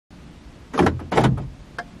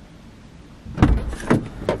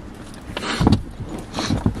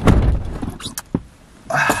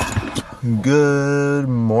Good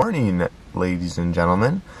morning, ladies and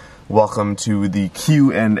gentlemen. Welcome to the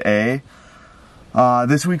Q&A.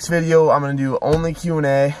 This week's video, I'm going to do only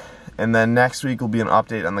Q&A, and then next week will be an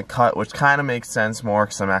update on the cut, which kind of makes sense more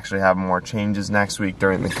because I'm actually having more changes next week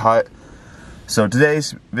during the cut. So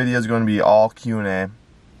today's video is going to be all Q&A,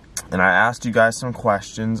 and I asked you guys some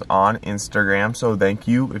questions on Instagram, so thank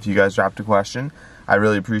you if you guys dropped a question. I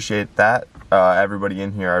really appreciate that. Everybody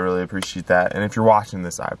in here, I really appreciate that. And if you're watching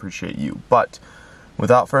this, I appreciate you. But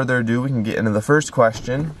without further ado, we can get into the first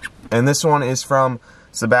question. And this one is from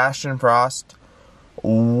Sebastian Frost.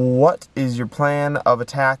 What is your plan of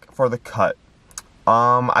attack for the cut?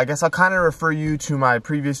 I guess I'll kind of refer you to my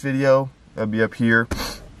previous video. It'll be up here.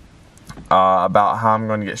 About how I'm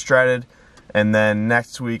going to get shredded. And then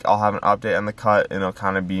next week, I'll have an update on the cut. And it'll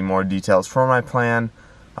kind of be more details for my plan.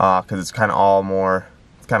 Because it's kind of all more...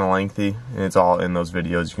 kind of lengthy, and it's all in those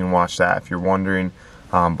videos. You can watch that if you're wondering,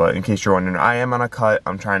 but in case you're wondering, I am on a cut.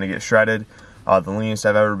 I'm trying to get shredded, the leanest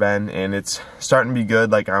I've ever been, and it's starting to be good.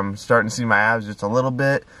 Like, I'm starting to see my abs just a little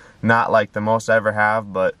bit, not like the most I ever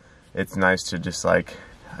have, but it's nice to just like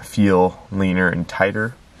feel leaner and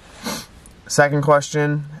tighter. Second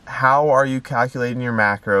question, how are you calculating your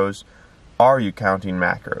macros? Are you counting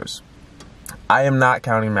macros? I am not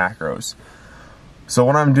counting macros. So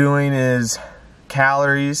what I'm doing is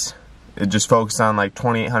calories. It just focused on like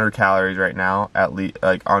 2,800 calories right now, at least,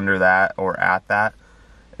 like under that or at that.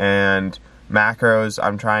 And macros,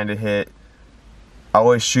 I'm trying to hit, I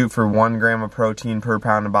always shoot for 1 gram of protein per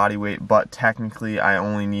pound of body weight, but technically I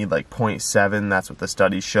only need like 0.7. That's what the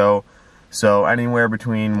studies show. So anywhere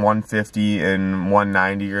between 150 and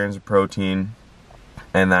 190 grams of protein.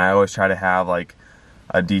 And then I always try to have like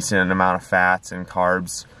a decent amount of fats and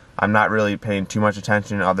carbs. I'm not really paying too much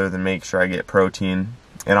attention other than make sure I get protein,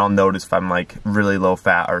 and I'll notice if I'm like really low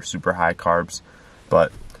fat or super high carbs,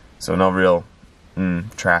 but so no real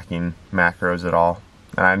tracking macros at all.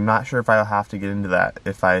 And I'm not sure if I'll have to get into that.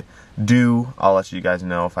 If I do, I'll let you guys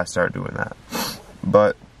know if I start doing that.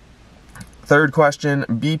 But third question,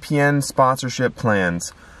 BPN sponsorship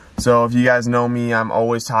plans. So if you guys know me, I'm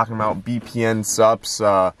always talking about BPN Sups,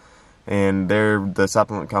 and they're the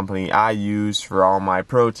supplement company I use for all my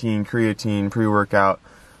protein, creatine, pre-workout,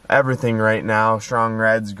 everything right now. Strong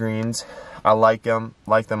reds, greens. I like them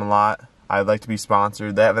a lot. I'd like to be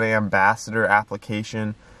sponsored. They have an ambassador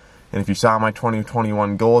application. And if you saw my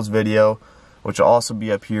 2021 goals video, which will also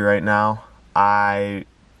be up here right now, I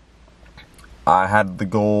had the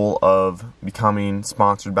goal of becoming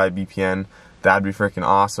sponsored by BPN. That'd be freaking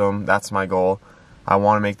awesome. That's my goal. I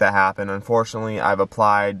want to make that happen. Unfortunately, I've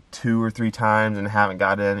applied 2 or 3 times and haven't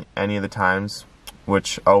gotten any of the times,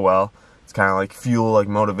 which, oh well. It's kind of like fuel, like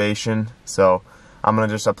motivation. So I'm going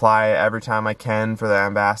to just apply every time I can for the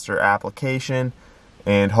ambassador application,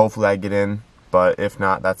 and hopefully I get in. But if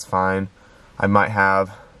not, that's fine. I might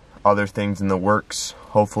have other things in the works,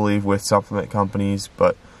 hopefully with supplement companies,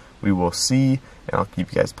 but we will see, and I'll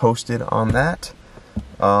keep you guys posted on that.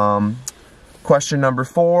 Question number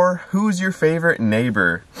 4, who's your favorite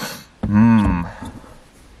neighbor?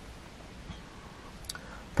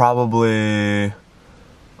 Probably,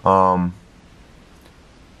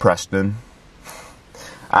 Preston.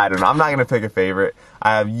 I don't know. I'm not going to pick a favorite.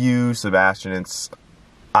 I have you, Sebastian.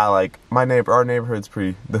 I like my neighbor. Our neighborhood's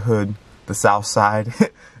pretty, the hood, the south side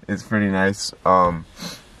is pretty nice. I'm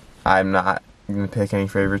not going to pick any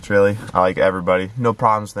favorites, really. I like everybody. No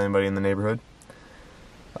problems with anybody in the neighborhood.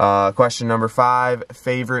 Question number 5,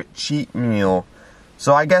 favorite cheat meal.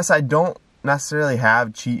 So I guess I don't necessarily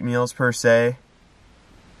have cheat meals per se,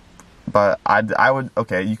 but I would,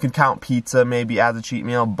 okay, you could count pizza maybe as a cheat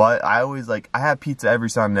meal, but I always I have pizza every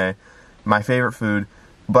Sunday, my favorite food,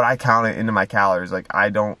 but I count it into my calories. Like, I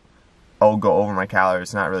don't go over my calories.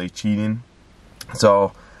 It's not really cheating.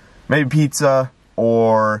 So maybe pizza,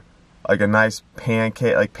 or like a nice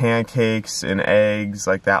pancake, like pancakes and eggs,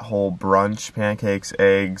 like that whole brunch, pancakes,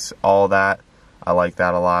 eggs, all that. I like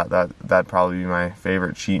that a lot. That'd probably be my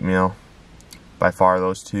favorite cheat meal. By far,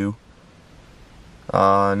 those 2.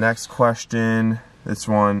 Next question. This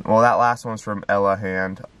one, well, that last one's from Ella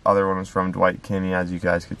Hand. Other one was from Dwight Kinney, as you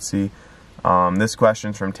guys could see. This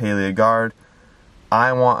question's from Talia Gard.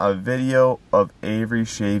 I want a video of Avery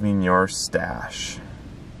shaving your stash.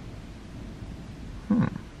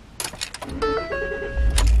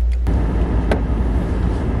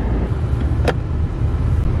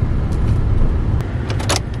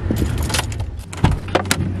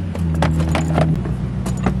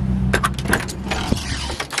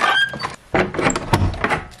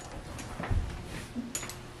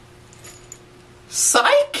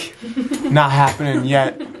 Psych! Not happening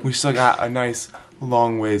yet. We still got a nice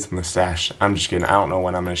long ways in the stash. I'm just kidding. I don't know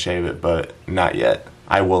when I'm going to shave it, but not yet.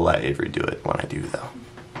 I will let Avery do it when I do, though.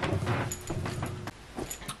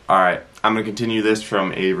 Alright, I'm going to continue this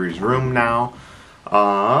from Avery's room now.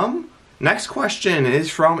 Next question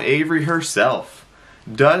is from Avery herself.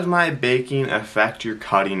 Does my baking affect your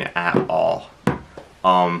cutting at all?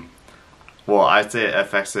 Well, I'd say it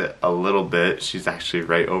affects it a little bit. She's actually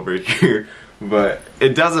right over here. But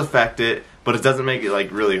it does affect it, but it doesn't make it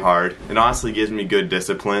like really hard. It honestly gives me good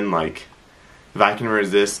discipline. Like, if I can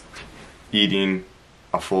resist eating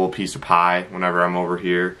a full piece of pie whenever I'm over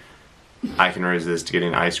here, I can resist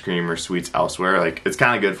getting ice cream or sweets elsewhere. Like, it's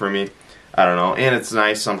kind of good for me. I don't know. And it's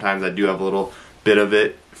nice. Sometimes I do have a little bit of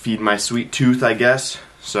it. Feed my sweet tooth, I guess.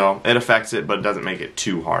 So it affects it, but it doesn't make it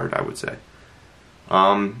too hard, I would say.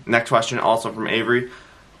 Next question, also from Avery.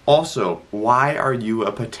 Also, why are you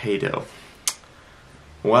a potato?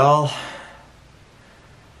 Well,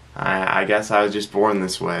 I guess I was just born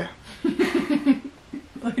this way.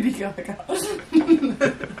 Lady Gaga.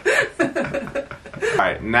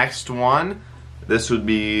 Alright, next one. This would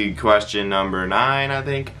be question number 9, I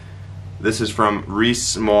think. This is from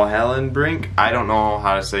Reese Mohellenbrink. I don't know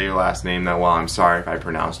how to say your last name that well. I'm sorry if I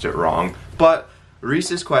pronounced it wrong. But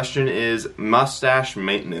Reese's question is mustache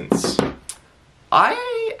maintenance.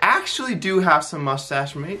 I actually do have some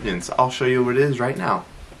mustache maintenance. I'll show you what it is right now.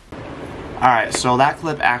 Alright, so that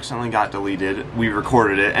clip accidentally got deleted. We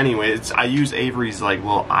recorded it. Anyway, I use Avery's like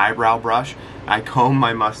little eyebrow brush. I comb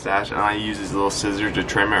my mustache and I use these little scissors to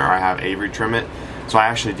trim it, or I have Avery trim it. So I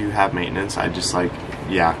actually do have maintenance. I just like,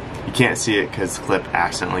 yeah. You can't see it because the clip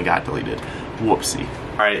accidentally got deleted. Whoopsie.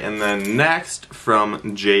 Alright, and then next from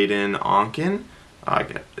Jaden Onken.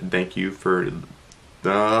 Thank you for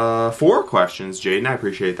the 4 questions, Jaden. I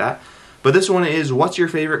appreciate that. But this one is, what's your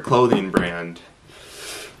favorite clothing brand?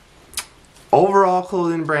 Overall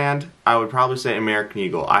clothing brand, I would probably say American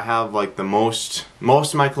Eagle. I have like the most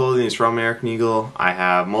of my clothing is from American Eagle. I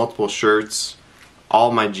have multiple shirts,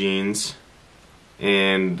 all my jeans,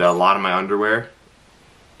 and a lot of my underwear.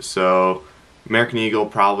 So American Eagle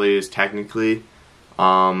probably is technically,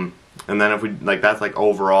 and then if we like, that's like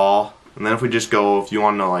overall. And then if we just go, if you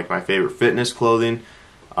want to know like my favorite fitness clothing,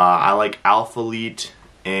 I like Alphalete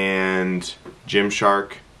and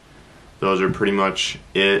Gymshark. Those are pretty much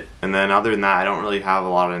it. And then other than that, I don't really have a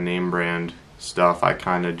lot of name brand stuff. I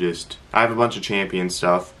kind of just, I have a bunch of Champion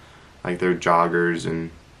stuff, like their joggers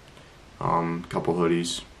and a couple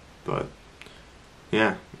hoodies, but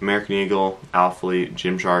yeah, American Eagle, Alphalete,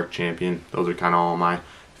 Gymshark, Champion. Those are kind of all my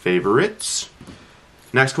favorites.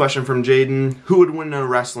 Next question from Jaden. Who would win a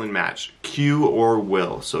wrestling match? Q or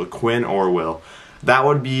Will? So Quinn or Will. That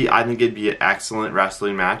would be, I think it'd be an excellent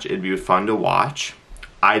wrestling match. It'd be fun to watch.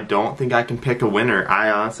 I don't think I can pick a winner.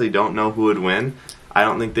 I honestly don't know who would win. I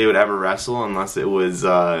don't think they would ever wrestle unless it was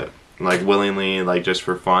like willingly, like just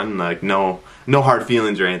for fun. Like no hard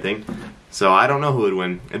feelings or anything. So I don't know who would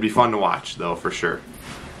win. It'd be fun to watch, though, for sure.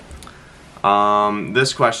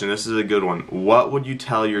 This question, this is a good one. What would you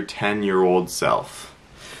tell your 10-year-old self?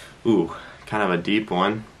 Ooh, kind of a deep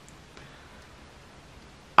one.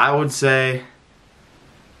 I would say,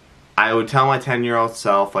 I would tell my 10-year-old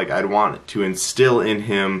self, like, I'd want to instill in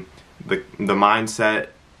him the mindset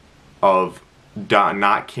of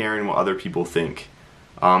not caring what other people think.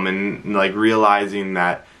 And, like, realizing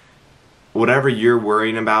that whatever you're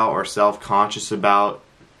worrying about or self-conscious about,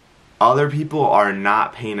 other people are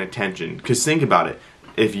not paying attention. Because think about it.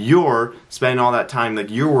 If you're spending all that time, like,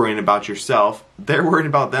 you're worrying about yourself, they're worried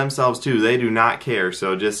about themselves too. They do not care.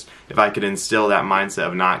 So just, if I could instill that mindset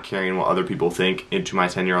of not caring what other people think into my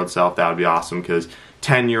 10-year-old self, that would be awesome. Because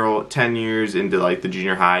 10 years into, like, the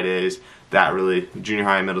junior high days, that really, junior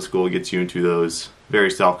high and middle school gets you into those very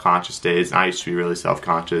self-conscious days. And I used to be really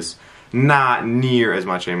self-conscious. Not near as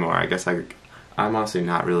much anymore. I guess I'm honestly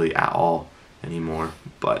not really at all anymore.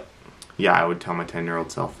 But yeah, I would tell my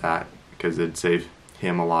 10-year-old self that, because it'd save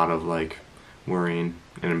him a lot of like worrying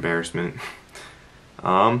and embarrassment.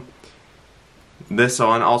 This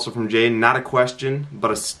one also from Jaden, not a question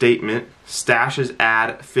but a statement. Stashes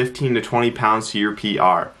add 15 to 20 pounds to your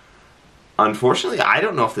PR. Unfortunately, I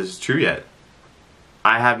don't know if this is true yet.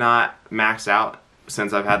 I have not maxed out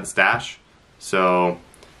since I've had the stash, so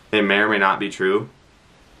it may or may not be true.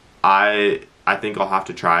 I think I'll have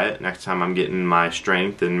to try it next time I'm getting my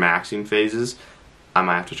strength and maxing phases. I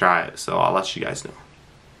might have to try it, so I'll let you guys know.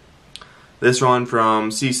 This one from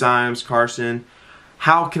C. Symes Carson.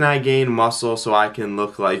 How can I gain muscle so I can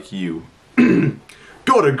look like you?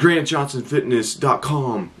 Go to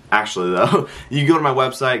GrantJohnsonFitness.com. Actually, though, you can go to my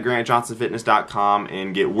website, GrantJohnsonFitness.com,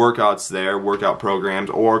 and get workouts there, workout programs,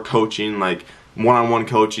 or coaching, like one-on-one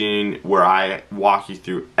coaching where I walk you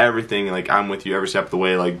through everything, like I'm with you every step of the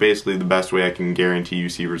way, like basically the best way I can guarantee you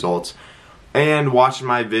see results. And watching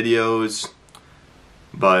my videos,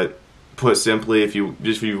 but put simply, if you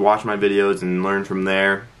watch my videos and learn from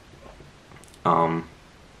there, I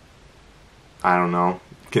don't know,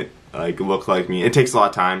 like look like me. It takes a lot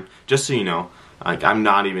of time, just so you know. Like I'm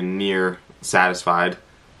not even near satisfied,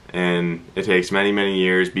 and it takes many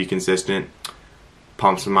years. Be consistent,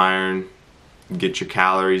 pump some iron, get your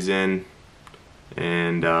calories in,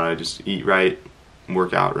 and just eat right,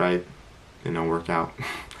 work out right, and it'll work out.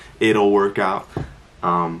 It'll work out.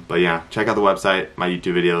 But yeah, check out the website, my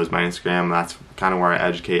YouTube videos, my Instagram. That's kind of where I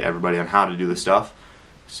educate everybody on how to do this stuff.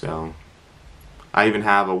 So I even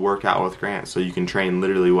have a workout with Grant, so you can train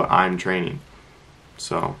literally what I'm training.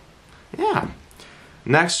 So yeah.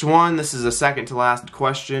 Next one, this is a second to last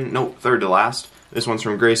question. Nope, third to last. This one's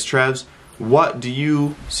from Grace Treves. What do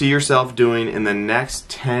you see yourself doing in the next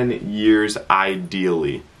 10 years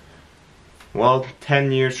ideally? Well,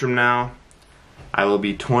 10 years from now, I will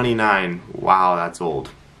be 29. Wow, that's old.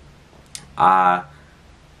 I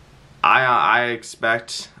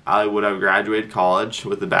expect I would have graduated college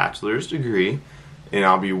with a bachelor's degree, and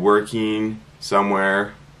I'll be working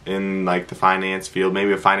somewhere in like the finance field,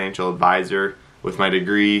 maybe a financial advisor with my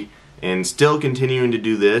degree, and still continuing to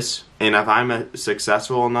do this. And if I'm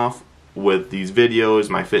successful enough with these videos,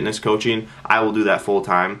 my fitness coaching, I will do that full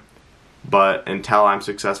time. But until I'm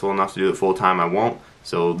successful enough to do it full time, I won't.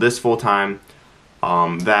 So this full time,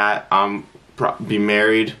 that I'm be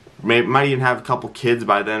married, might even have a couple kids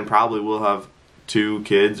by then. Probably will have 2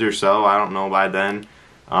 kids or so. I don't know by then,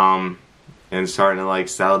 and starting to like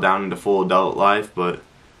settle down into full adult life. But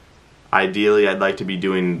ideally, I'd like to be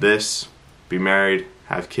doing this, be married,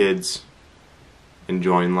 have kids,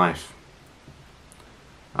 enjoying life.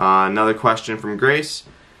 Another question from Grace.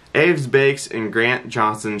 Aves Bakes and Grant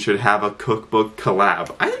Johnson should have a cookbook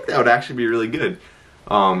collab. I think that would actually be really good.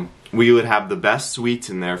 We would have the best sweets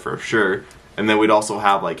in there for sure, and then we'd also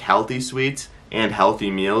have like healthy sweets and healthy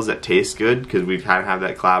meals that taste good, because we'd kind of have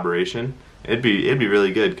that collaboration. It'd be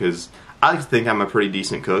really good, because I like to think I'm a pretty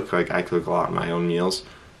decent cook. Like I cook a lot of my own meals,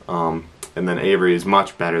 and then Avery is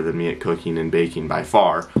much better than me at cooking and baking by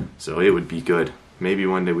far, so it would be good. Maybe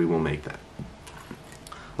one day we will make that.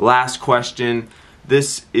 Last question.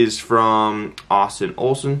 This is from Austin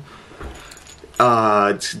Olson.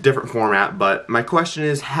 It's a different format, but my question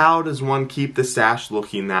is, how does one keep the stash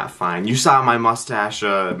looking that fine? You saw my mustache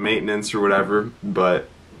maintenance or whatever, but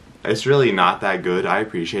it's really not that good. I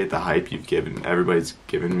appreciate the hype everybody's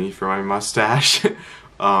given me for my mustache.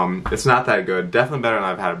 It's not that good. Definitely better than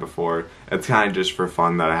I've had it before. It's kind of just for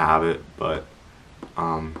fun that I have it, but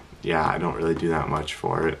yeah, I don't really do that much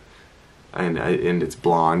for it. And it's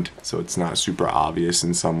blonde, so it's not super obvious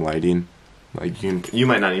in some lighting. Like you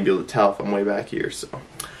might not even be able to tell if I'm way back here. So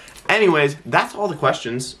anyways, that's all the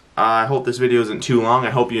questions. I hope this video isn't too long. I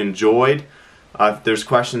hope you enjoyed. If there's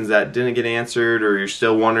questions that didn't get answered, or you're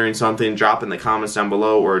still wondering something, drop in the comments down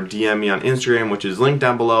below, or DM me on Instagram, which is linked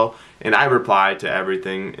down below, and I reply to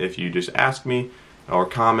everything if you just ask me or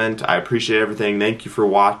comment. I appreciate everything. Thank you for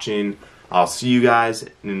watching. I'll see you guys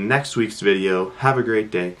in next week's video. Have a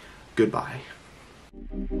great day. Goodbye.